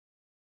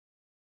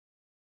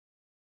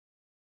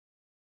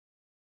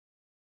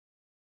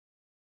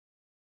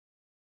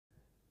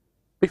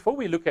Before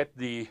we look at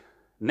the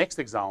next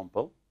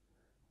example,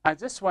 I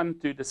just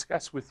want to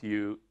discuss with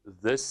you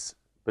this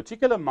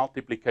particular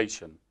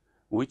multiplication,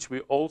 which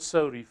we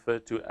also refer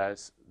to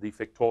as the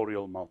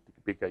factorial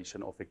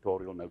multiplication or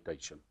factorial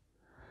notation.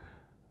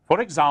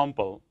 For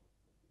example,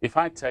 if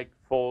I take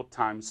 4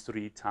 times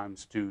 3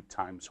 times 2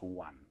 times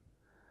 1.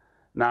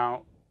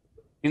 Now,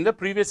 in the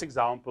previous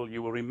example,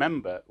 you will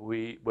remember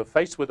we were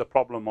faced with a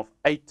problem of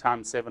 8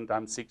 times 7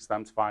 times 6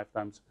 times 5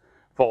 times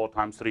 4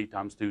 times 3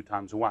 times 2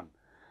 times 1.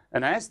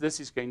 And as this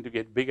is going to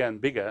get bigger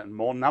and bigger and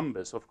more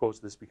numbers, of course,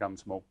 this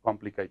becomes more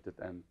complicated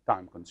and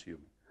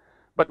time-consuming.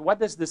 But what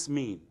does this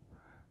mean?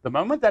 The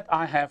moment that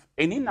I have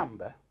any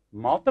number,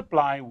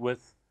 multiply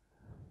with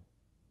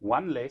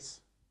 1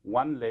 less,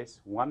 1 less,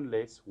 1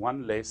 less,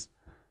 1 less,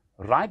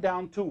 right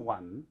down to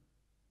 1,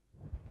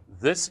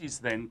 this is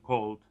then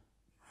called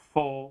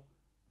 4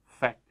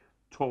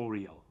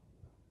 factorial.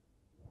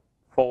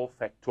 4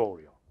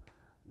 factorial.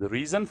 The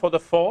reason for the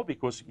 4,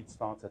 because it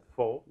starts at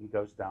 4 and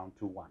goes down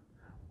to 1.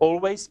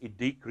 Always it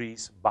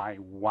decreases by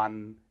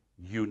 1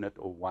 unit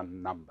or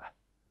 1 number.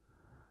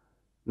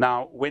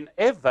 Now,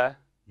 whenever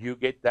you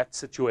get that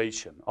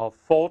situation of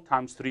 4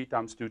 times 3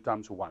 times 2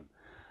 times 1,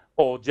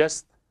 or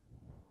just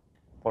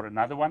for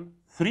another one,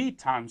 3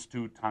 times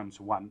 2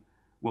 times 1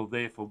 will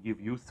therefore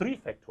give you 3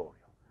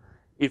 factorial.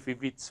 If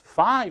it's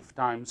 5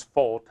 times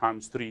 4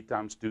 times 3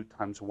 times 2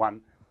 times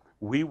 1,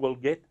 we will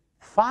get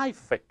 5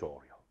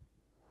 factorial.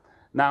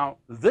 Now,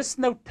 this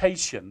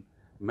notation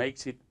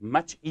makes it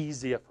much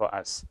easier for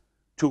us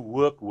to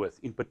work with,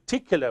 in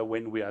particular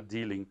when we are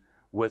dealing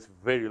with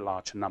very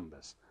large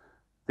numbers.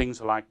 Things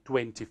like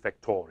 20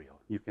 factorial.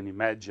 You can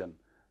imagine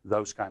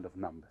those kind of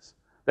numbers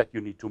that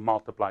you need to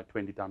multiply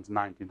 20 times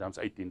 19 times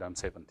 18 times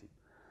 17.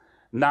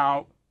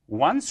 Now,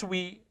 once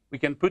we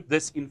can put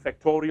this in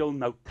factorial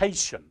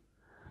notation,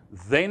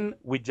 then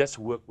we just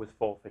work with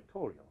 4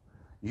 factorial.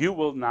 You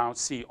will now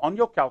see on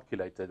your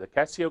calculator, the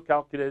Casio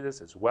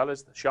calculators as well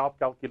as the Sharp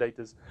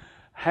calculators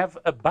have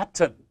a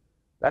button.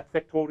 That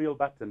factorial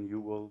button you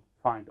will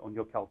find on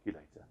your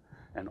calculator.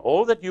 And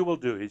all that you will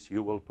do is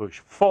you will push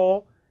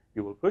 4,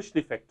 you will push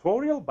the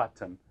factorial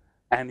button,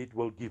 and it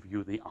will give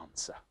you the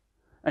answer.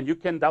 And you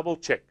can double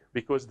check,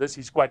 because this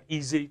is quite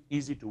easy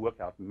to work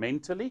out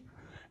mentally,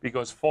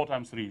 because 4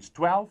 times 3 is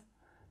 12,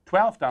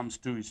 12 times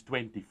 2 is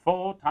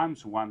 24,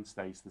 times 1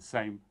 stays the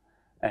same,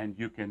 and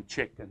you can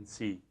check and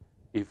see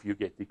if you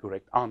get the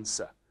correct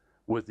answer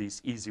with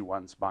these easy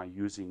ones by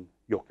using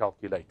your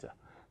calculator.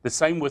 The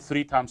same with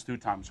 3 times 2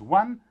 times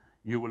 1.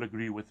 You will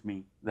agree with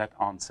me that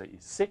answer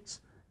is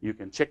 6. You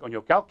can check on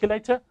your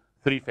calculator.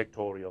 3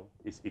 factorial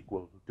is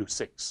equal to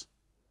 6.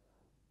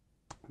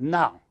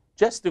 Now,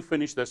 just to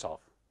finish this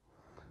off,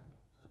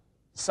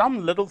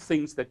 some little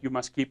things that you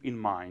must keep in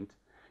mind.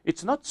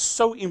 It's not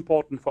so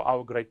important for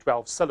our grade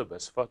 12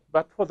 syllabus,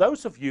 but for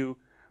those of you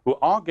who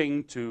are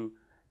going to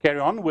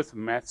carry on with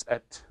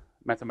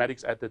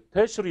mathematics at the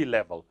tertiary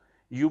level,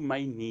 you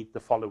may need the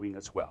following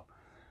as well.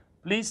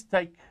 Please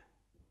take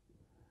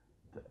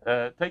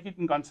it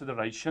in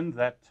consideration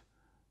that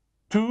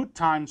 2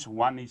 times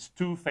 1 is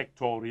 2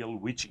 factorial,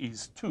 which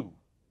is 2.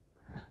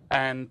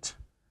 And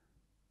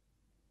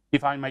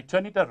if I may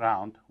turn it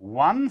around,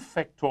 1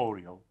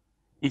 factorial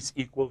is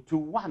equal to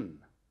 1.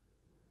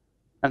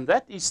 And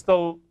that is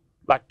still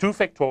like 2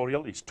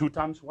 factorial is 2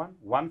 times 1.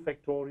 1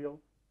 factorial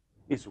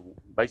is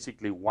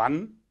basically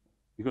 1,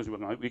 because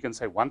we can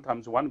say 1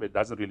 times 1, but it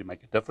doesn't really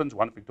make a difference.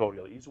 1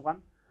 factorial is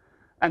 1.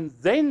 And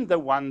then the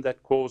one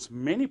that caused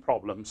many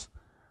problems,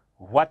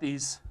 what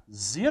is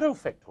 0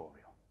 factorial?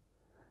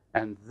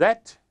 And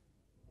that,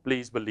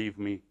 please believe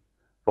me,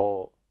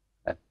 for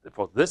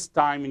this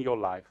time in your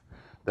life,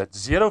 that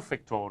 0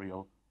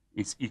 factorial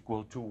is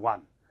equal to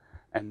 1.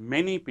 And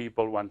many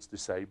people want to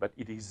say, but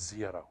it is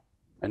 0.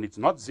 And it's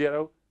not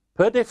 0.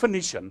 Per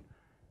definition,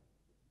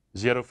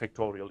 0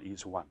 factorial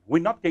is 1. We're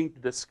not going to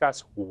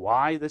discuss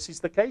why this is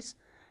the case.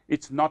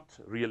 It's not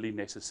really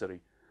necessary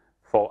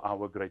for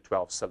our grade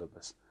 12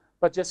 syllabus.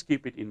 But just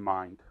keep it in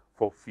mind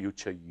for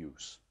future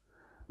use.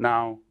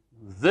 Now,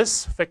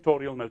 this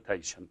factorial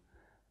notation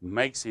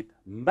makes it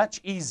much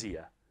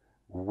easier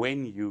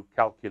when you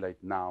calculate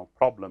now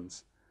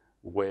problems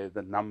where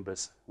there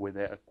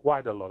are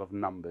quite a lot of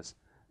numbers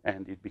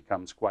and it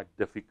becomes quite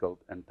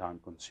difficult and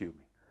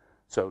time-consuming.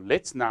 So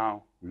let's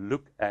now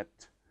look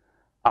at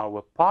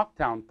our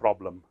Parktown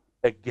problem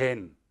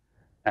again,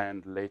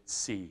 and let's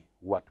see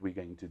what we're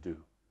going to do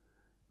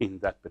in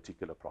that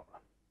particular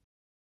problem.